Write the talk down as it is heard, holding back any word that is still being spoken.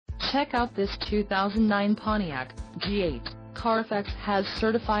Check out this 2009 Pontiac G8. Carfax has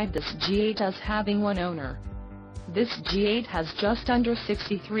certified this G8 as having one owner. This G8 has just under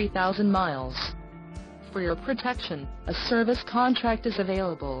 63,000 miles. For your protection, a service contract is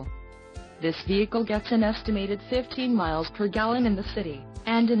available. This vehicle gets an estimated 15 miles per gallon in the city,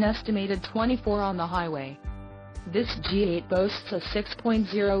 and an estimated 24 on the highway. This G8 boasts a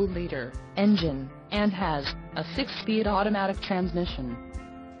 6.0-liter engine, and has a 6-speed automatic transmission.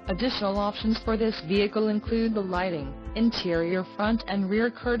 Additional options for this vehicle include the lighting, interior front and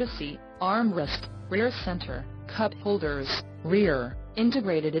rear courtesy, armrest, rear center, cup holders, rear,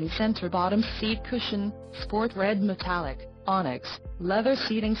 integrated in center bottom seat cushion, sport red metallic, onyx, leather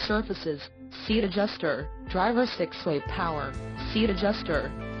seating surfaces, seat adjuster, driver 6-way power, seat adjuster,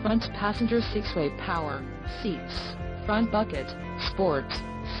 front passenger 6-way power, seats, front bucket, sport,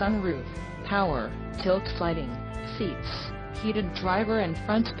 sunroof, power, tilt sliding, seats, heated driver and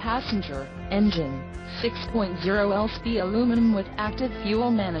front passenger, engine, 6.0 lb aluminum with active fuel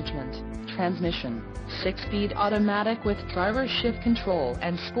management, transmission, 6-speed automatic with driver shift control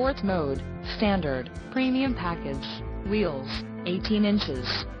and sport mode, standard, premium package, wheels, 18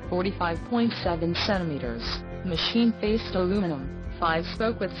 inches, 45.7 centimeters, machine-faced aluminum,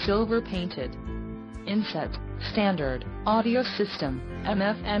 5-spoke with silver painted. Inset, standard, audio system,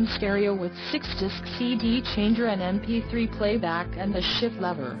 AM/FM stereo with 6-disc CD changer and MP3 playback and the shift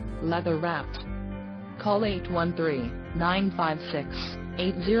lever, leather wrapped. Call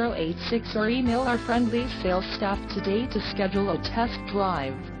 813-956-8086 or email our friendly sales staff today to schedule a test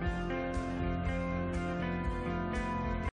drive.